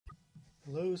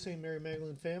Hello, St. Mary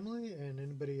Magdalene family, and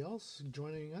anybody else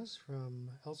joining us from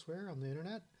elsewhere on the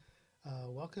internet.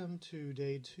 Welcome to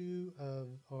day 2 of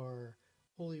our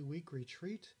Holy Week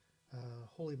retreat,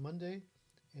 Holy Monday,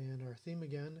 and our theme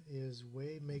again is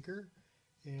Waymaker.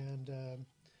 And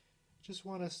just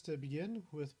want us to begin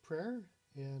with prayer,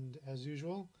 and as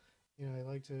usual, I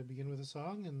like to begin with a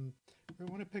song, and we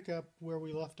want to pick up where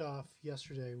we left off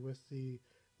yesterday with the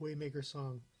Waymaker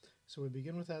song. So we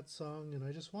begin with that song, and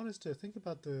I just want us to think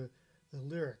about the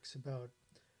lyrics about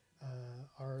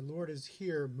our Lord is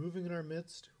here, moving in our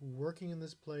midst, working in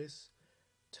this place,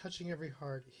 touching every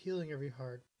heart, healing every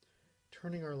heart,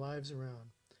 turning our lives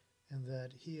around, and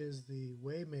that He is the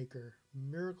way maker,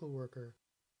 miracle worker,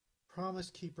 promise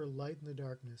keeper, light in the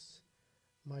darkness.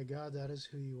 My God, that is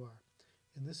who you are.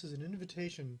 And this is an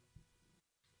invitation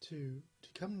to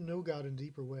come to know God in a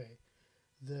deeper way,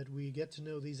 that we get to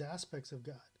know these aspects of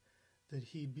God, that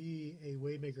He be a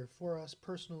waymaker for us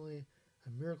personally, a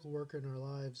miracle worker in our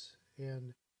lives,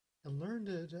 and learn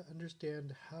to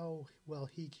understand how well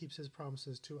He keeps His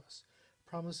promises to us,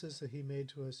 promises that He made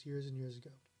to us years and years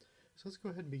ago. So let's go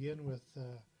ahead and begin with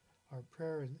our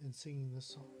prayer and singing this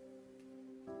song.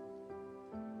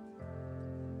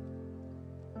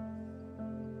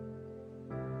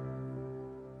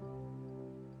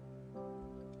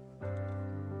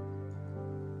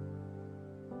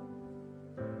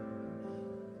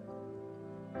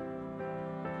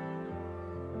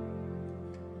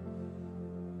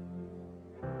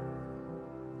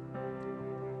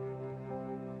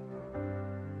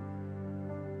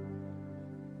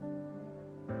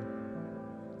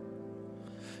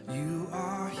 You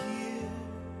are here,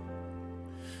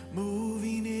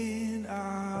 moving in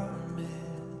our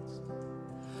midst.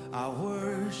 I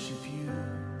worship you,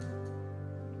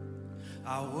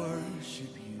 I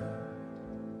worship you.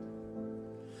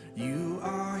 You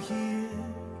are here,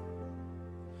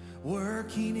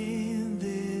 working in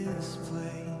this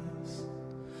place.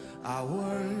 I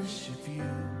worship you,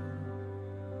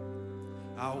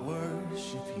 I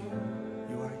worship you.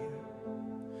 You are here,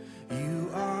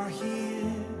 you are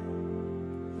here,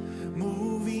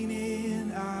 moving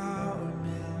in our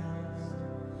midst.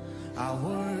 I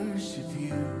worship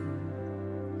you,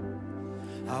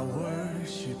 I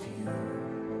worship you.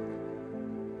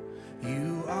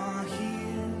 You are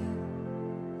here,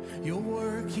 you're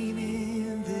working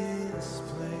in this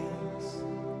place.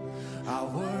 I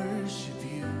worship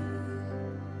you,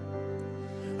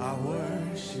 I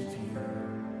worship you.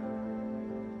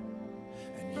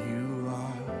 And you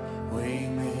are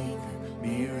waymaker,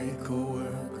 miracle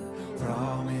worker,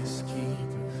 promise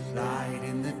keeper, light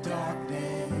in the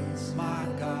darkness. My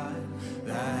God,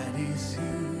 that is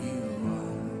who you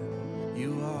are.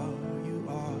 You are, yeah.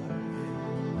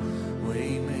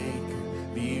 Waymaker,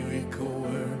 miracle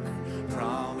worker,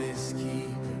 promise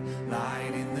keeper,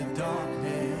 light in the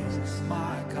darkness.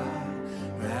 My God,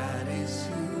 that is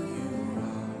who you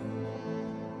are.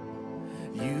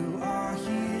 You are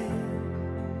here,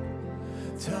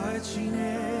 touching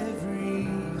every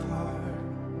heart.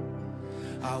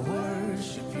 I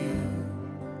worship you,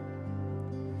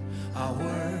 I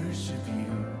worship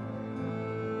you.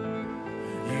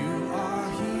 You are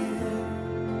here,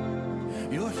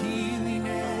 you're healing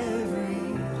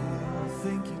every heart.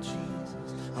 Thank you,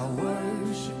 Jesus. I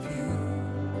worship you,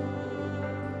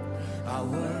 I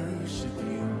worship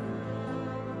you.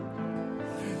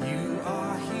 You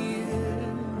are here,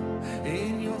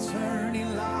 and you're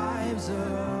turning lives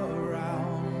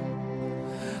around.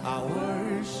 I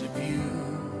worship you,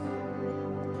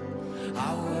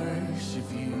 I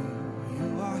worship you.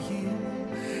 You are here,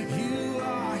 you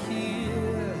are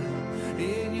here,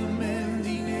 and you're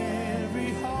mending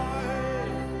every heart.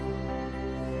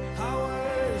 I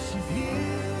worship you,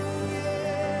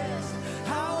 yes,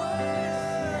 I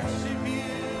worship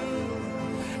you.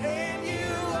 And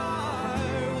you are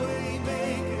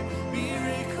waymaker,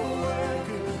 miracle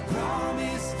worker,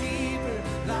 promise keeper,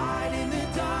 light in the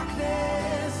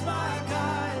darkness. My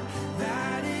God,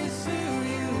 that is who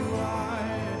you are.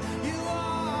 You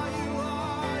are,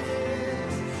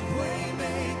 yes.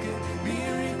 Waymaker,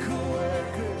 miracle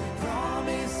worker,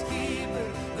 promise keeper,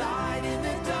 light in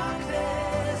the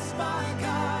darkness. My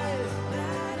God,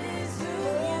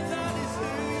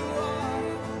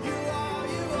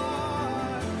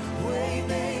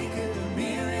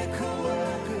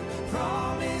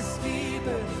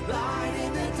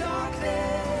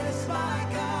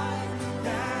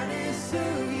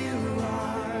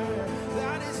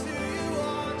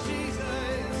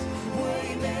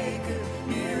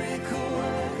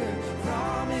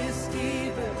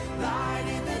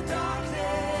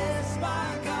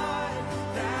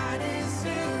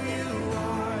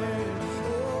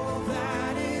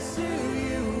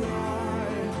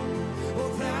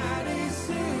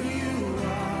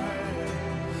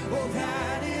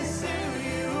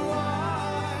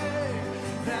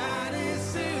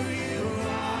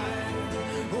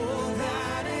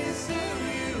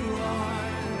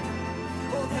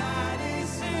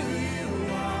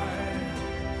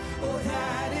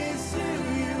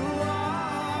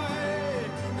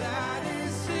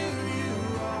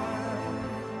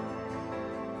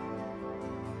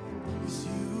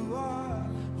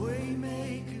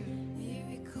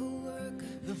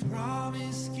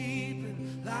 promise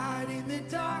keeping light in the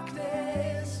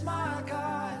darkness, my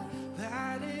God,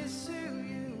 that is who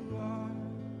you are.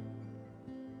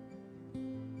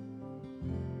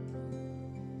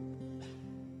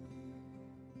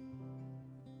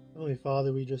 Heavenly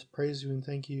Father, we just praise you and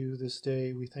thank you this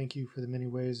day. We thank you for the many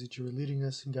ways that you are leading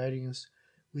us and guiding us.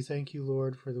 We thank you,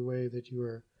 Lord, for the way that you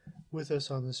are with us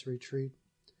on this retreat,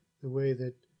 the way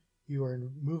that you are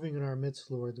moving in our midst,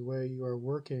 Lord, the way you are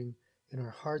working in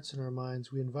our hearts and our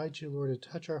minds. We invite you, Lord, to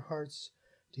touch our hearts,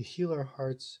 to heal our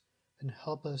hearts, and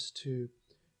help us to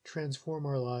transform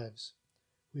our lives.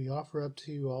 We offer up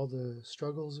to you all the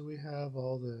struggles that we have,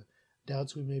 all the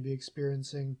doubts we may be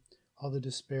experiencing, all the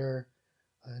despair,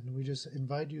 and we just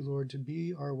invite you, Lord, to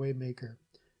be our way maker.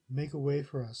 Make a way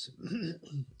for us.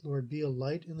 Lord, be a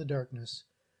light in the darkness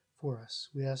for us.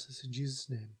 We ask this in Jesus'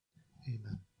 name.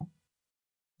 Amen.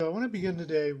 So I want to begin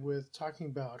today with talking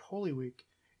about Holy Week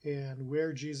and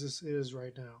where Jesus is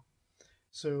right now.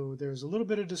 So there's a little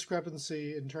bit of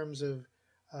discrepancy in terms of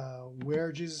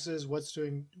where Jesus is, what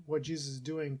Jesus is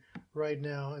doing right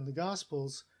now in the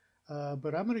Gospels,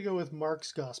 but I'm going to go with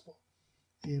Mark's Gospel.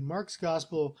 In Mark's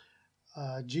Gospel,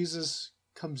 Jesus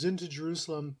comes into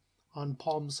Jerusalem on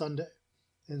Palm Sunday,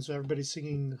 and so everybody's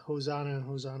singing Hosanna,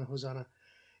 Hosanna, Hosanna,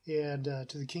 and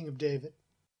to the King of David.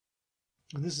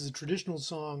 And this is a traditional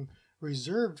song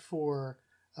reserved for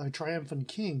a triumphant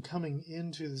king coming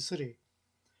into the city.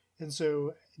 And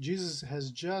so Jesus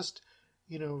has just,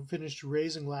 finished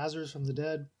raising Lazarus from the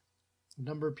dead. A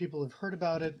number of people have heard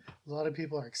about it. A lot of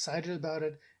people are excited about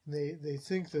it. And they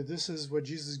think that this is what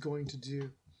Jesus is going to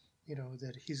do,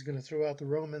 that he's going to throw out the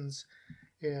Romans,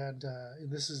 and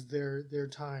this is their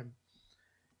time.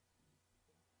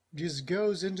 Jesus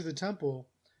goes into the temple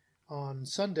on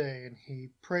Sunday, and he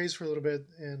prays for a little bit,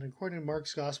 and according to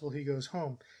Mark's Gospel, he goes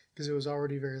home because it was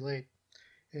already very late.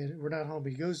 And we're not home,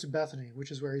 but he goes to Bethany,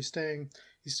 which is where he's staying.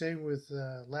 He's staying with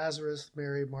Lazarus,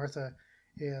 Mary, Martha,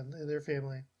 and their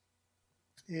family.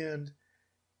 And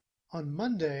on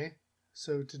Monday,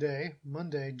 so today,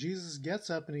 Monday, Jesus gets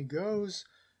up and he goes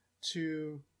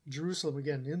to Jerusalem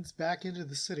again, back into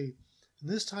the city. And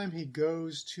this time he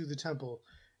goes to the temple.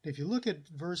 And if you look at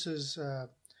verses,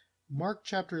 Mark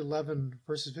chapter 11,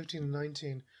 verses 15 and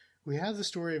 19, we have the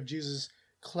story of Jesus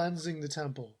cleansing the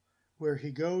temple, where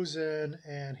he goes in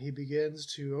and he begins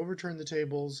to overturn the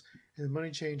tables and the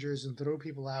money changers and throw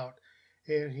people out.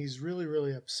 And he's really,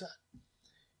 really upset.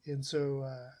 And so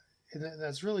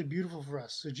that's really beautiful for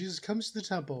us. So Jesus comes to the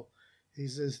temple. He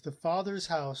says the Father's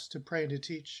house to pray and to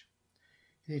teach.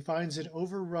 And he finds it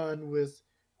overrun with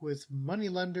money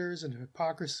lenders and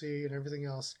hypocrisy and everything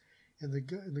else. And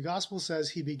the gospel says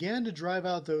he began to drive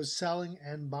out those selling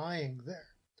and buying there.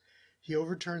 He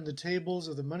overturned the tables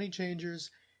of the money changers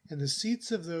and the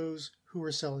seats of those who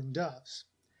were selling doves.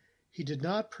 He did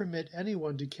not permit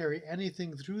anyone to carry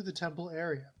anything through the temple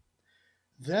area.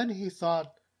 Then he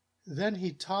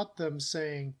taught them,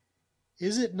 saying,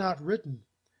 "Is it not written,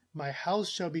 'My house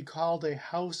shall be called a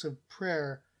house of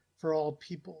prayer for all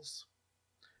peoples'?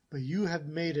 But you have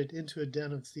made it into a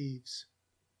den of thieves."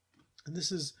 And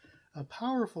this is a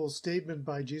powerful statement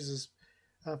by Jesus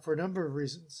for a number of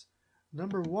reasons.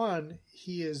 Number one,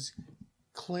 he is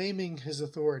claiming his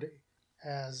authority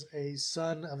as a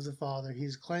son of the Father.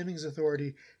 He's claiming his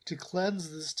authority to cleanse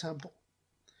this temple.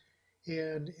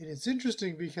 And it's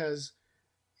interesting because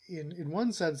in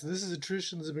one sense, this is a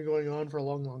tradition that's been going on for a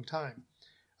long, long time.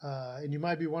 And you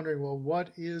might be wondering, well,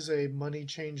 what is a money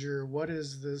changer? What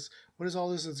is this? What is all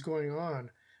this that's going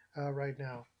on right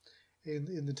now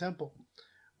in the temple?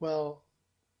 Well,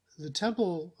 the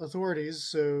temple authorities,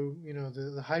 so,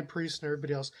 the high priest and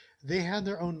everybody else, they had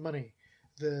their own money.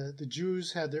 The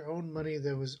Jews had their own money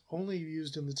that was only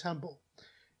used in the temple.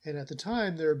 And at the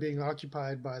time, they were being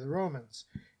occupied by the Romans.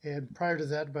 And prior to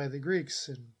that, by the Greeks.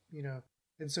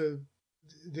 And so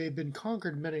they've been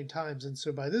conquered many times. And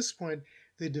so by this point,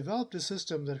 they developed a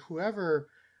system that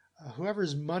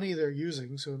whoever's money they're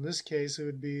using, so in this case, it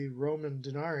would be Roman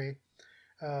denarii,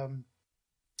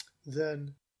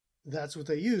 then that's what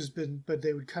they used. But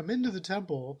they would come into the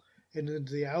temple and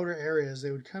into the outer areas.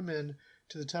 They would come in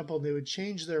to the temple and they would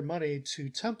change their money to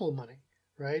temple money,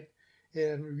 right?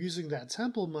 And using that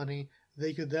temple money,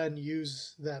 they could then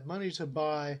use that money to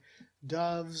buy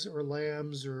doves or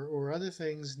lambs or other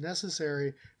things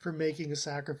necessary for making a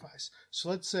sacrifice. So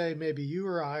let's say maybe you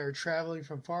or I are traveling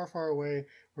from far, far away.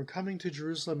 We're coming to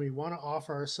Jerusalem. We want to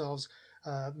offer ourselves,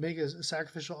 make a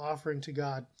sacrificial offering to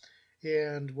God.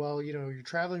 And while, you're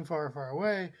traveling far, far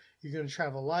away, you're going to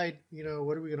travel light.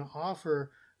 What are we going to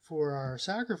offer for our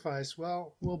sacrifice?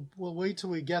 Well, we'll wait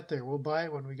till we get there. We'll buy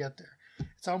it when we get there.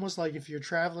 It's almost like if you're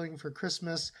traveling for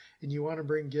Christmas and you want to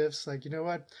bring gifts, like, you know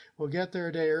what, we'll get there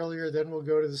a day earlier, then we'll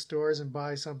go to the stores and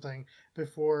buy something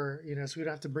before, so we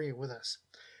don't have to bring it with us.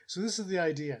 So this is the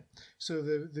idea. So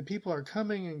the people are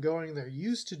coming and going, they're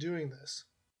used to doing this.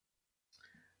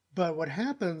 But what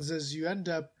happens is you end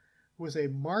up with a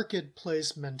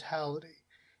marketplace mentality.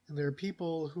 And there are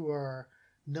people who are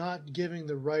not giving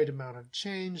the right amount of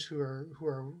change, who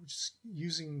are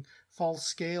using false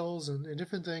scales and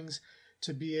different things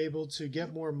to be able to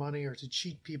get more money or to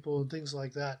cheat people and things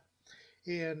like that.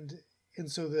 And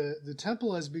so the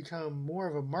temple has become more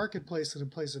of a marketplace than a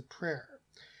place of prayer.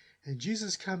 And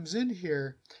Jesus comes in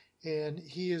here and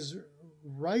he is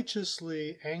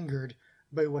righteously angered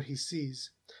by what he sees,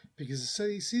 because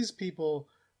he sees people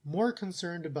more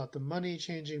concerned about the money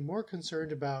changing, more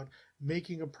concerned about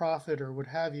making a profit or what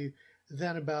have you,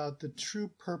 than about the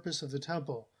true purpose of the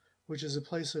temple, which is a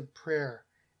place of prayer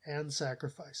and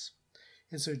sacrifice.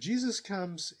 And so Jesus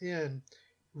comes in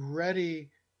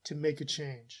ready to make a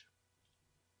change.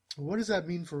 What does that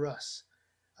mean for us?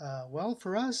 Well,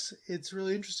 for us, it's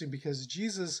really interesting because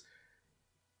Jesus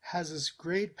has this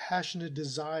great passionate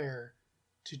desire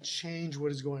to change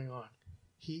what is going on.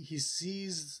 He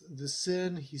sees the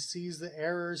sin, he sees the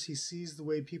errors, he sees the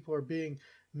way people are being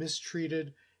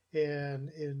mistreated and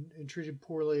treated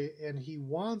poorly, and he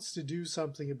wants to do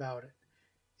something about it.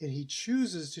 And he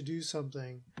chooses to do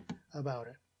something about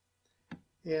it.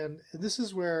 And this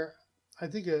is where I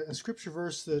think a scripture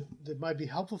verse that might be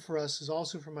helpful for us is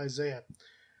also from Isaiah.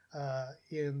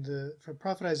 From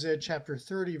Prophet Isaiah chapter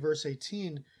 30, verse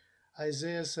 18,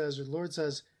 Isaiah says, or the Lord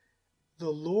says, "The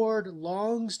Lord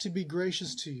longs to be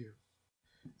gracious to you.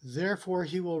 Therefore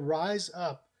he will rise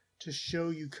up to show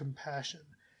you compassion."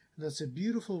 And that's a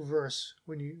beautiful verse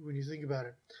when you think about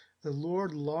it. The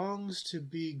Lord longs to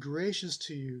be gracious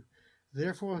to you.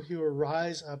 Therefore he will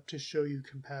rise up to show you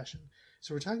compassion.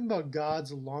 So we're talking about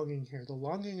God's longing here. The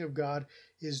longing of God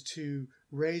is to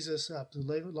raise us up. The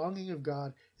longing of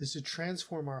God is to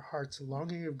transform our hearts. The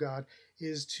longing of God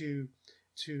is to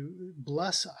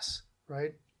bless us,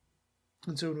 right?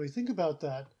 And so when we think about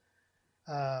that,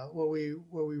 what we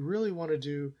really want to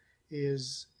do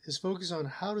is focus on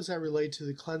how does that relate to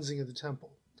the cleansing of the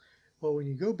temple. Well, when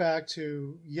you go back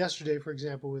to yesterday, for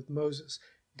example, with Moses,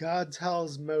 God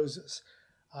tells Moses,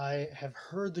 "I have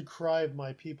heard the cry of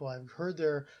my people. I've heard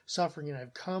their suffering, and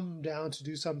I've come down to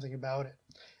do something about it."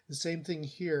 The same thing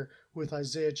here with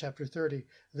Isaiah chapter 30.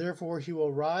 "Therefore he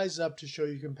will rise up to show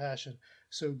you compassion."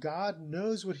 So God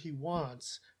knows what he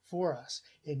wants for us,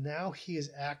 and now he is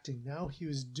acting. Now he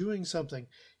is doing something.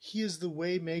 He is the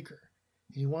way maker,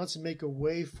 and he wants to make a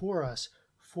way for us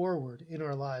forward in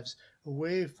our lives, a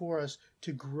way for us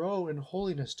to grow in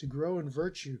holiness, to grow in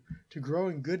virtue, to grow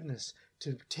in goodness,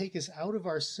 to take us out of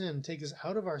our sin, take us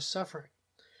out of our suffering.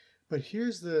 But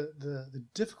here's the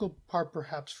difficult part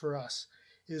perhaps for us,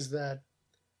 is that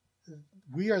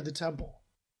we are the temple.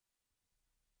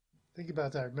 Think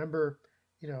about that. Remember,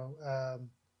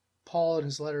 Paul in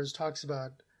his letters talks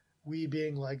about we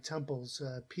being like temples.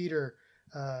 Peter,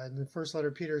 in the first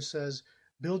letter, Peter says,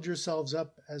 "Build yourselves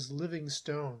up as living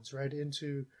stones," right,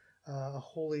 into a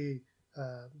holy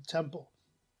temple.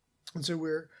 And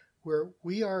so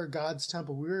we are God's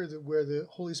temple. We're where the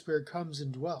Holy Spirit comes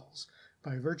and dwells.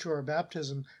 By virtue of our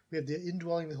baptism, we have the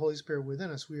indwelling of the Holy Spirit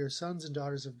within us. We are sons and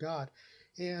daughters of God.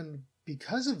 And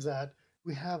because of that,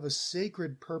 we have a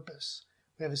sacred purpose.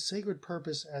 We have a sacred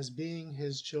purpose as being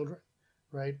his children,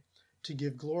 right? To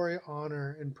give glory,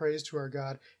 honor, and praise to our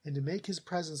God, and to make his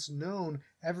presence known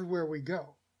everywhere we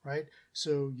go, right?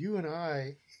 So you and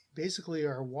I basically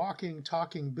are walking,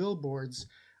 talking billboards,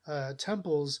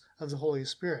 temples of the Holy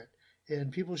Spirit.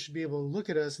 And people should be able to look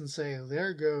at us and say,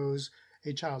 there goes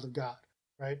a child of God,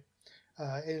 right?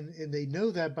 And they know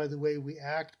that by the way we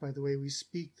act, by the way we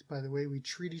speak, by the way we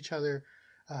treat each other,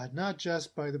 not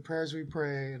just by the prayers we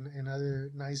pray and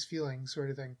other nice feelings sort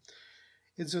of thing.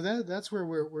 And so that's where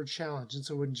we're challenged. And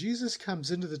so when Jesus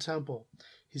comes into the temple,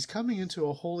 he's coming into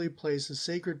a holy place, a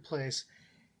sacred place,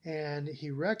 and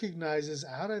he recognizes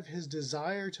out of his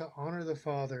desire to honor the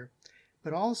Father,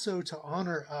 but also to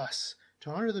honor us,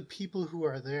 to honor the people who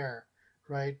are there,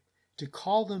 right? To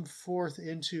call them forth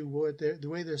into the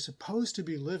way they're supposed to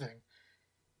be living.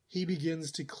 He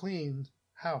begins to clean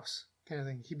house, kind of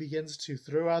thing. He begins to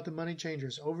throw out the money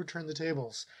changers, overturn the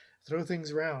tables, throw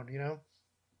things around,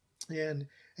 And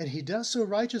he does so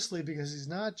righteously because he's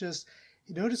not just,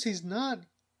 notice he's not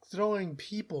throwing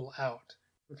people out,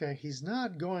 okay? He's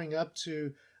not going up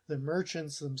to the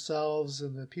merchants themselves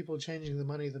and the people changing the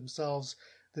money themselves,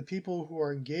 the people who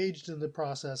are engaged in the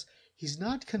process. He's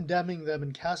not condemning them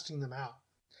and casting them out.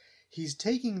 He's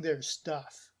taking their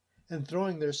stuff and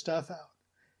throwing their stuff out,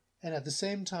 and at the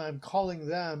same time calling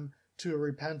them to a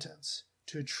repentance,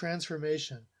 to a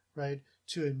transformation, right?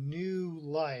 To a new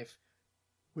life,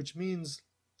 which means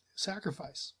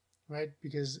sacrifice, right?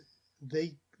 Because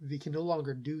they can no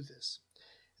longer do this.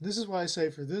 And this is why I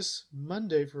say for this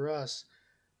Monday for us,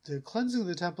 the cleansing of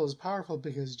the temple is powerful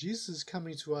because Jesus is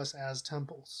coming to us as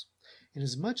temples. And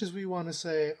as much as we want to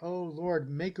say, oh Lord,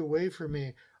 make a way for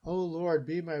me. Oh Lord,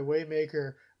 be my way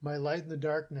maker, my light in the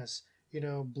darkness.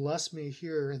 Bless me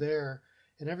here, there,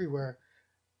 and everywhere.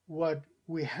 What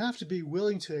we have to be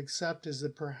willing to accept is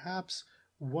that perhaps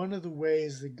one of the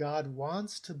ways that God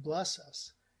wants to bless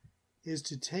us is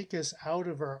to take us out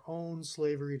of our own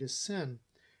slavery to sin.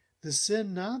 The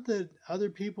sin not that other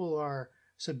people are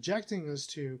subjecting us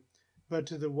to, but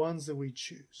to the ones that we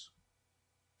choose.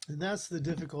 And that's the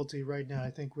difficulty right now,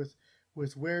 I think, with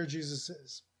where Jesus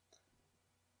is.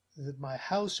 That my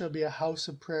house shall be a house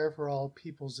of prayer for all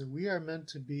peoples, that we are meant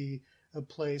to be a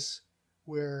place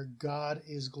where God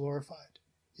is glorified.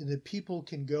 And that people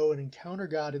can go and encounter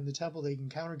God in the temple. They can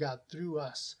encounter God through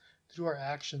us, through our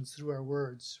actions, through our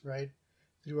words, right?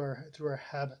 Through our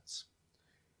habits.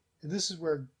 And this is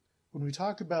where, when we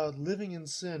talk about living in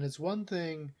sin, it's one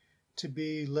thing to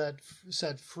be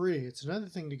set free. It's another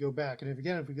thing to go back. And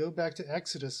if we go back to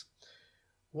Exodus,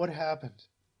 what happened?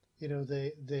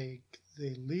 They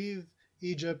leave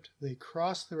Egypt, they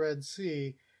cross the Red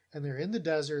Sea, and they're in the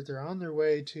desert. They're on their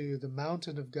way to the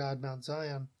mountain of God, Mount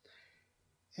Zion.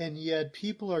 And yet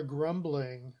people are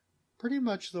grumbling pretty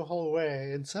much the whole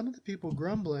way. And some of the people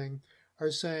grumbling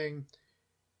are saying,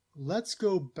 let's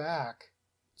go back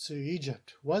to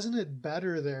Egypt. Wasn't it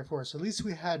better there for us? At least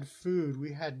we had food,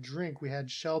 we had drink, we had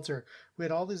shelter, we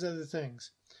had all these other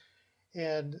things.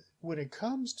 And when it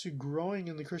comes to growing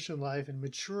in the Christian life and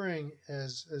maturing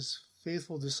as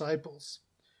faithful disciples,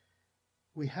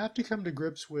 we have to come to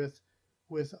grips with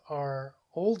our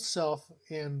old self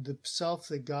and the self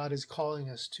that God is calling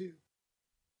us to.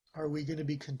 Are we going to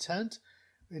be content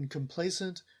and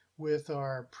complacent with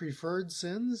our preferred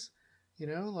sins?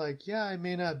 I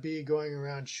may not be going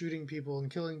around shooting people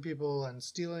and killing people and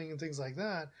stealing and things like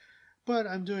that, but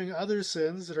I'm doing other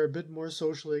sins that are a bit more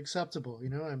socially acceptable.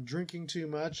 I'm drinking too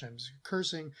much, I'm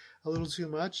cursing a little too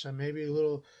much, I'm maybe a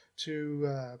little too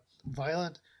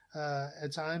violent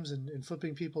at times and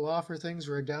flipping people off or things,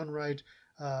 or downright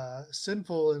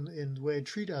sinful in the way I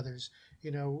treat others,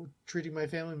 treating my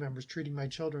family members, treating my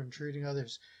children, treating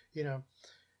others,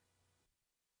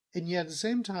 And yet at the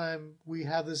same time, we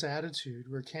have this attitude,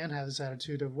 or can have this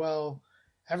attitude of, well,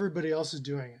 everybody else is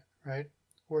doing it, right?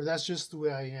 Or that's just the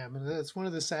way I am. And that's one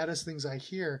of the saddest things I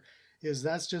hear is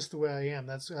that's just the way I am.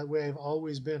 That's the way I've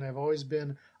always been. I've always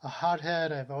been a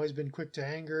hothead. I've always been quick to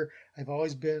anger. I've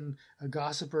always been a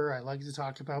gossiper. I like to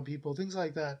talk about people, things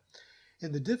like that.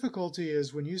 And the difficulty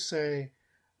is when you say,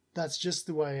 that's just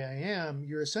the way I am,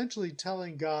 you're essentially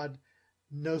telling God,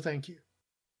 no, thank you.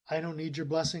 I don't need your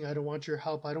blessing. I don't want your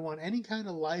help. I don't want any kind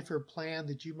of life or plan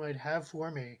that you might have for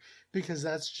me because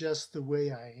that's just the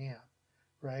way I am,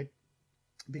 right?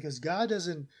 Because God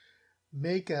doesn't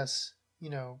make us,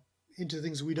 into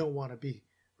things we don't want to be,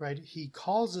 right? He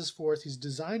calls us forth. He's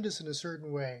designed us in a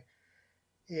certain way,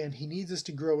 and he needs us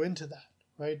to grow into that,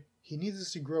 right? He needs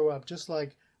us to grow up just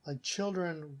like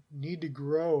children need to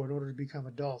grow in order to become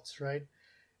adults, right?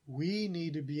 We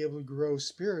need to be able to grow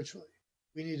spiritually.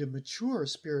 We need to mature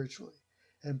spiritually.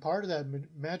 And part of that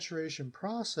maturation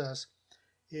process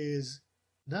is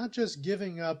not just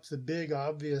giving up the big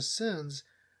obvious sins,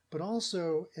 but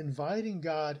also inviting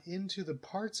God into the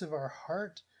parts of our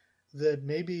heart that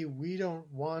maybe we don't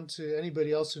want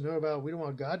anybody else to know about, we don't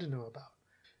want God to know about.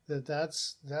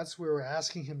 That's where we're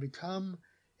asking him to come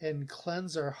and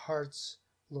cleanse our hearts,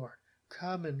 Lord.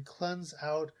 Come and cleanse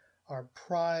out our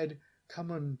pride.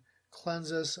 Come and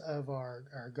cleanse us of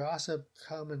our gossip.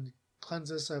 Come and cleanse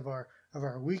us of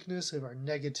our weakness, of our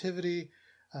negativity,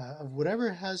 of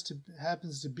whatever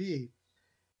happens to be,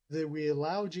 that we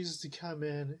allow Jesus to come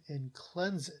in and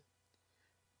cleanse it.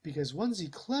 Because once he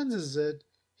cleanses it,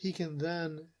 he can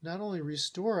then not only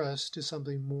restore us to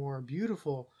something more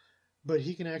beautiful, but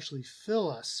he can actually fill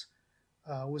us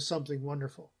with something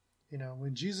wonderful.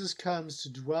 When Jesus comes to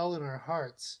dwell in our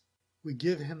hearts, we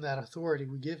give him that authority.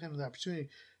 We give him the opportunity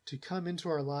to come into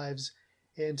our lives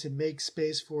and to make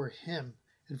space for him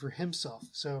and for himself.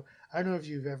 So I don't know if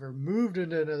you've ever moved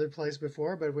into another place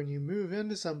before, but when you move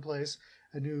into some place,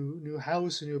 a new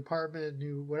house, a new apartment,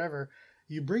 new whatever,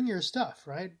 you bring your stuff,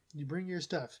 right? You bring your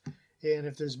stuff. And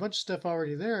if there's a bunch of stuff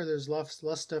already there, there's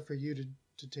less stuff for you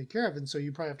to take care of. And so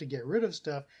you probably have to get rid of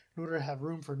stuff in order to have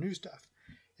room for new stuff.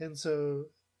 And so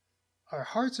our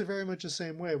hearts are very much the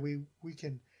same way. We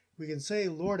can say,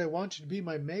 Lord, I want you to be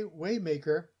my way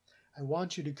maker. I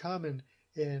want you to come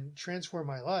and transform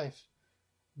my life.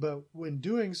 But when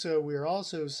doing so, we are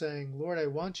also saying, Lord, I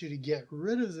want you to get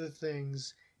rid of the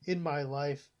things in my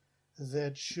life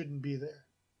that shouldn't be there.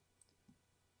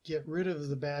 Get rid of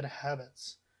the bad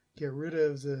habits. Get rid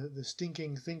of the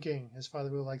stinking thinking, as Father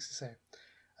Will likes to say.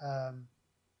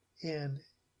 And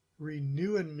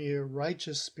renew in me a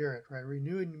righteous spirit, right?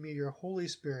 Renew in me your Holy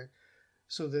Spirit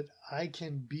so that I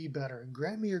can be better. And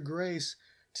grant me your grace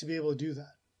to be able to do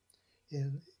that.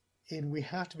 And we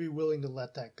have to be willing to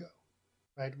let that go,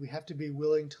 right? We have to be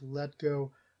willing to let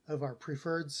go of our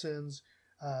preferred sins.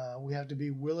 We have to be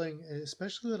willing,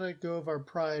 especially to let go of our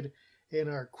pride and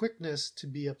our quickness to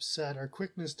be upset, our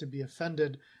quickness to be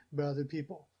offended by other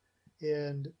people,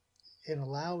 and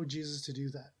allow Jesus to do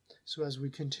that. So as we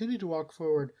continue to walk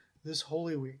forward this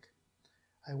Holy Week,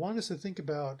 I want us to think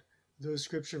about those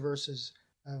scripture verses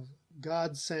of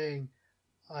God saying,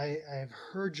 I've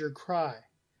heard your cry.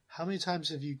 How many times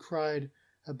have you cried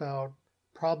about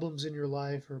problems in your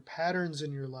life or patterns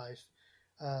in your life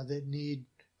that need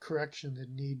correction, that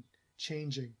need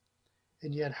changing?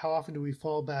 And yet, how often do we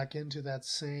fall back into that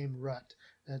same rut,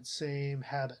 that same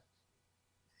habit?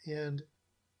 And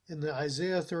in the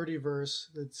Isaiah 30 verse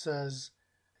that says,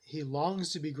 he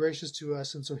longs to be gracious to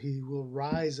us, and so he will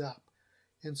rise up.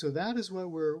 And so that is what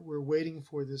we're waiting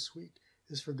for this week,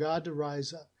 is for God to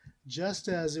rise up. Just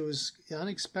as it was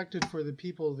unexpected for the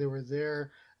people that were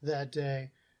there that day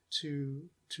to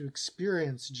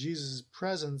experience Jesus'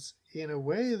 presence in a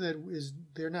way that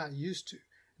they're not used to,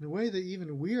 in a way that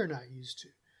even we are not used to.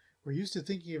 We're used to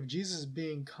thinking of Jesus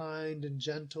being kind and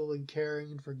gentle and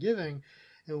caring and forgiving,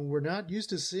 and we're not used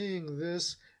to seeing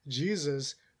this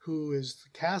Jesus who is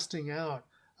casting out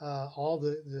all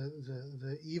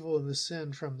the evil and the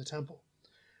sin from the temple.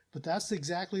 But that's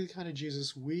exactly the kind of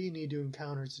Jesus we need to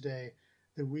encounter today,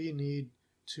 that we need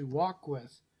to walk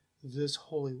with this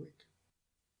Holy Week.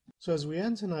 So as we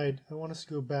end tonight, I want us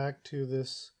to go back to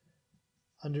this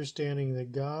understanding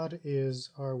that God is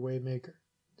our way maker.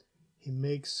 He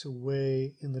makes a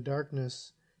way in the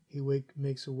darkness. He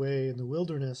makes a way in the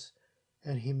wilderness,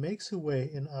 and he makes a way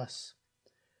in us.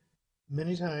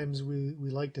 Many times we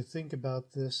like to think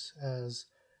about this as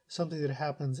something that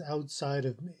happens outside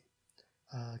of me.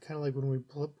 Kind of like when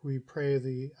we pray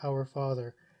the Our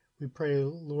Father. We pray,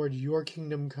 Lord, your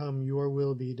kingdom come, your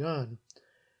will be done.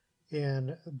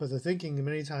 But the thinking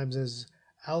many times is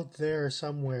out there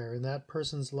somewhere in that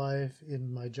person's life,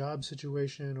 in my job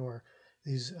situation, or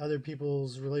these other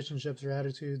people's relationships or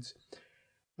attitudes.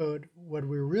 But what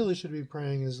we really should be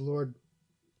praying is, Lord,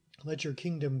 let your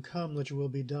kingdom come, let your will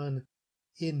be done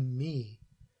in me.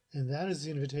 And that is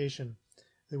the invitation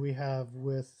that we have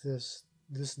with this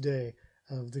day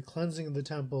of the cleansing of the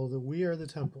temple, that we are the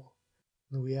temple,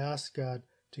 and that we ask God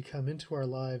to come into our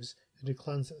lives and to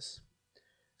cleanse us.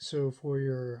 So for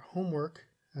your homework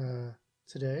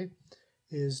today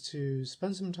is to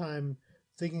spend some time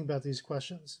thinking about these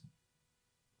questions.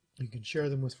 You can share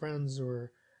them with friends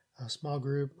or a small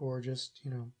group, or just,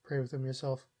 pray with them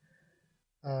yourself.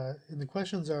 And the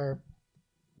questions are,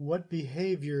 what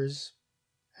behaviors,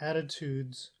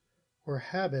 attitudes, or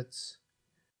habits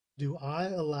do I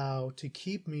allow to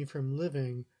keep me from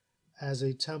living as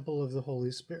a temple of the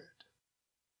Holy Spirit?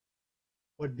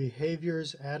 What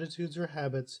behaviors, attitudes, or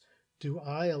habits do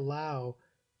I allow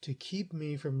to keep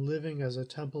me from living as a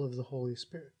temple of the Holy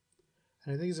Spirit?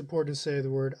 And I think it's important to say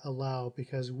the word allow,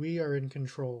 because we are in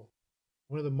control.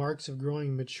 One of the marks of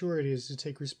growing maturity is to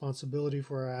take responsibility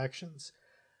for our actions.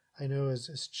 I know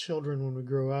as children, when we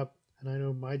grow up, and I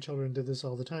know my children did this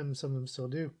all the time, and some of them still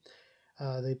do,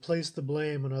 they place the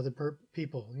blame on other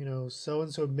people.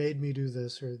 So-and-so made me do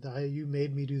this, or you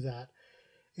made me do that.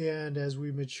 And as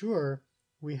we mature,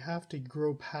 we have to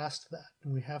grow past that,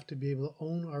 and we have to be able to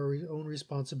own our own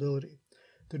responsibility,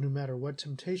 that no matter what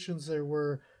temptations there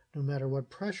were, no matter what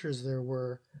pressures there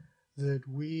were, that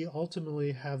we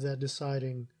ultimately have that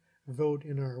deciding vote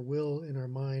in our will, in our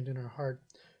mind, in our heart,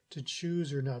 to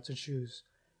choose or not to choose.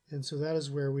 And so that is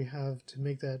where we have to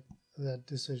make that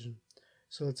decision.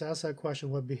 So let's ask that question: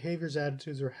 what behaviors,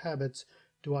 attitudes, or habits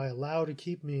do I allow to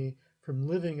keep me from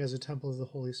living as a temple of the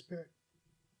Holy Spirit?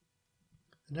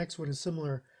 The next one is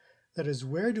similar. That is,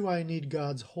 where do I need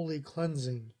God's holy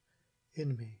cleansing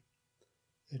in me?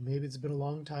 And maybe it's been a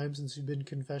long time since you've been in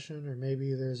confession, or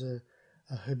maybe there's a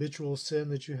habitual sin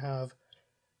that you have.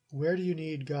 Where do you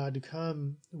need God to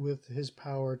come with his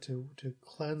power to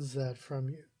cleanse that from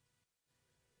you?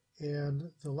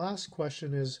 And the last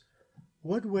question is,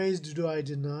 what ways do I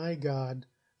deny God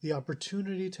the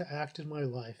opportunity to act in my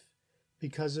life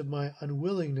because of my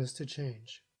unwillingness to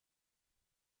change?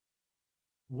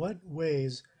 What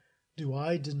ways do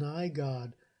I deny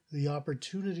God the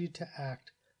opportunity to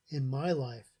act in my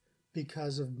life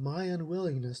because of my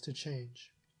unwillingness to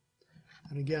change?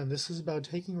 And again, this is about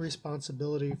taking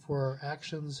responsibility for our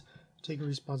actions, taking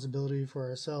responsibility for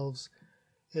ourselves,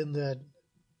 in that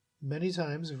many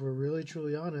times, if we're really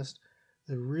truly honest,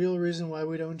 the real reason why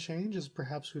we don't change is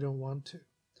perhaps we don't want to.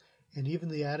 And even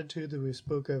the attitude that we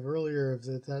spoke of earlier, of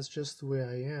that that's just the way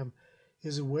I am,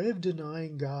 is a way of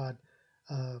denying God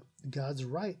God's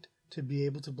right to be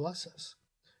able to bless us.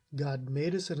 God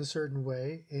made us in a certain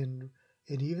way, and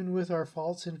even with our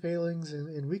faults and failings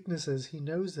and weaknesses, He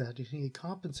knows that, and He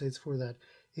compensates for that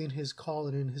in His call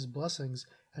and in His blessings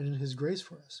and in His grace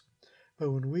for us.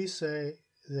 But when we say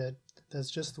that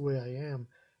that's just the way I am,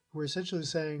 we're essentially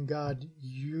saying, God,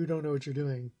 you don't know what you're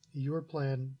doing. Your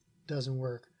plan doesn't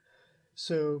work.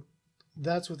 So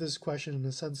that's what this question, in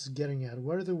a sense, is getting at.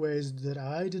 What are the ways that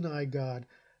I deny God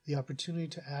the opportunity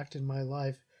to act in my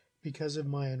life because of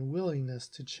my unwillingness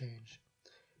to change?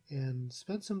 And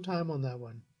spend some time on that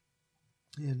one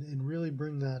and really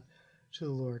bring that to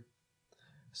the Lord.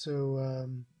 So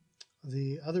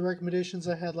the other recommendations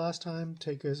I had last time,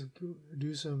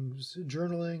 do some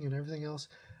journaling and everything else.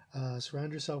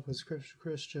 Surround yourself with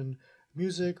Christian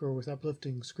music or with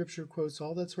uplifting scripture quotes.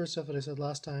 All that sort of stuff that I said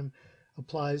last time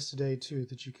applies today too,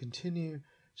 that you continue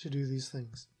to do these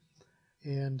things.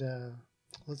 And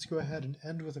let's go ahead and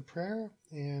end with a prayer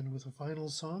and with a final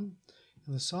song.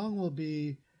 And the song will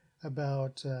be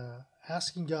about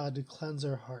asking God to cleanse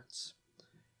our hearts,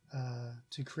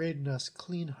 to create in us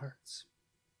clean hearts.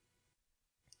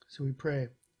 So we pray.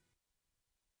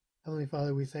 Heavenly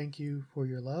Father, we thank you for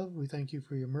your love. We thank you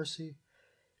for your mercy.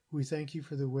 We thank you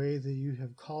for the way that you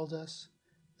have called us,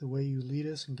 the way you lead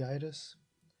us and guide us.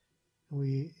 And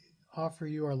we offer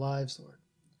you our lives, Lord.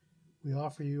 We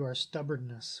offer you our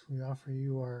stubbornness. We offer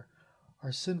you our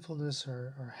sinfulness,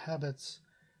 our habits,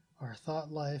 our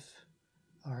thought life,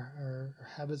 our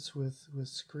habits with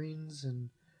screens and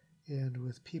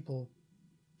with people.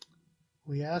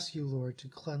 We ask you, Lord, to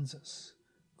cleanse us.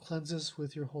 Cleanse us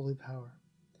with your holy power.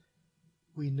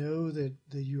 We know that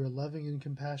you are loving and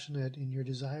compassionate, and your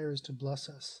desire is to bless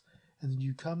us, and that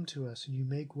you come to us and you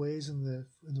make ways in the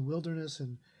wilderness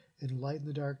and lighten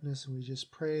the darkness. And we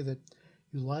just pray that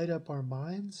you light up our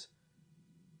minds,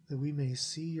 that we may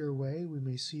see your way, we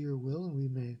may see your will, and we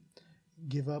may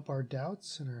give up our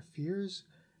doubts and our fears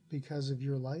because of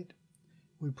your light.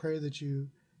 We pray that you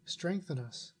strengthen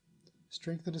us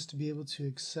to be able to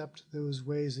accept those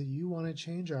ways that you want to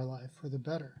change our life for the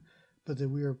better, but that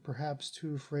we are perhaps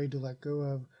too afraid to let go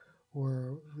of,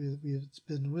 or it's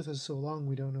been with us so long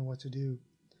we don't know what to do.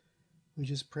 We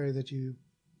just pray that you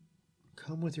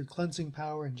come with your cleansing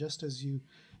power, and just as you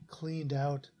cleaned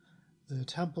out the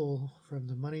temple from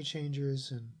the money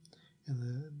changers and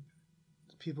the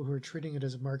people who are treating it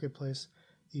as a marketplace,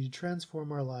 you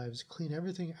transform our lives, clean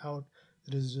everything out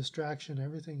that is a distraction,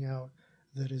 everything out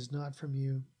that is not from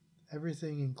you,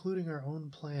 everything, including our own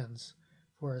plans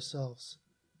for ourselves,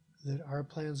 that our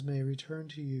plans may return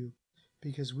to you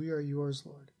because we are yours,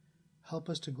 Lord. Help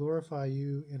us to glorify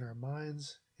you in our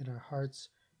minds, in our hearts,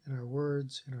 in our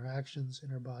words, in our actions,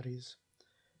 in our bodies,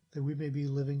 that we may be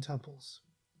living temples.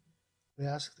 We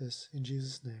ask this in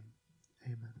Jesus' name.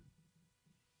 Amen.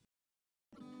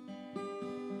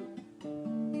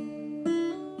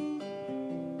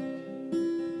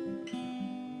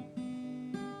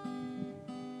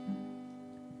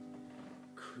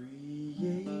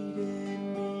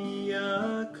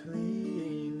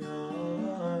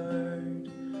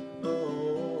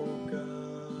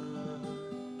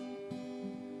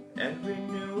 And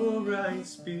renew a right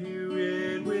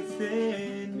spirit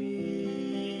within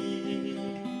me.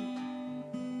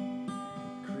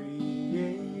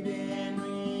 Create in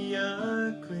me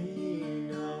a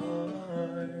clean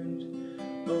heart,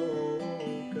 oh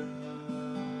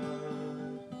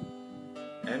God.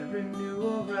 And renew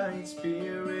a right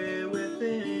spirit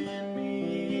within me.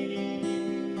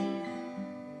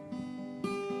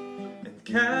 And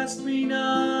cast me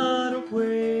not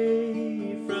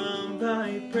away from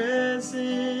thy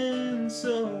presence,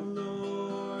 O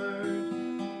Lord,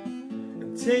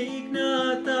 and take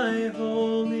not thy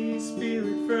Holy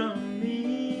Spirit from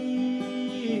me.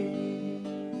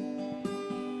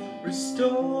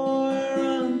 Restore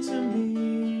unto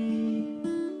me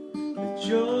the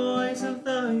joys of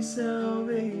thy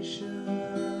salvation,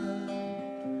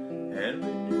 and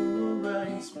renew a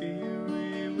right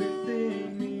spirit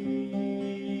within me.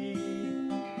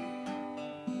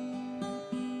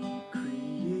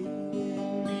 Create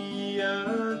in me a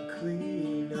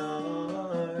clean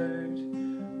heart,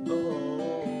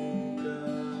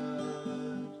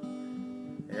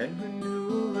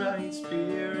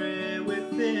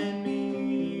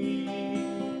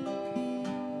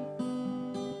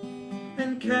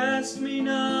 Cast me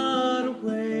not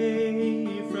away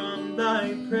from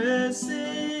thy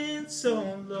presence,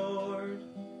 O Lord,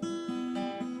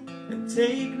 and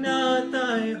take not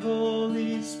thy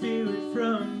Holy Spirit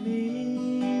from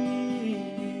me.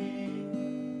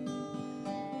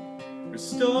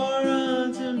 Restore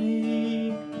unto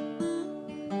me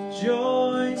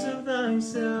joys of thy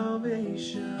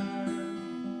salvation,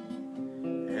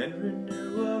 and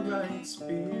renew a right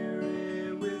spirit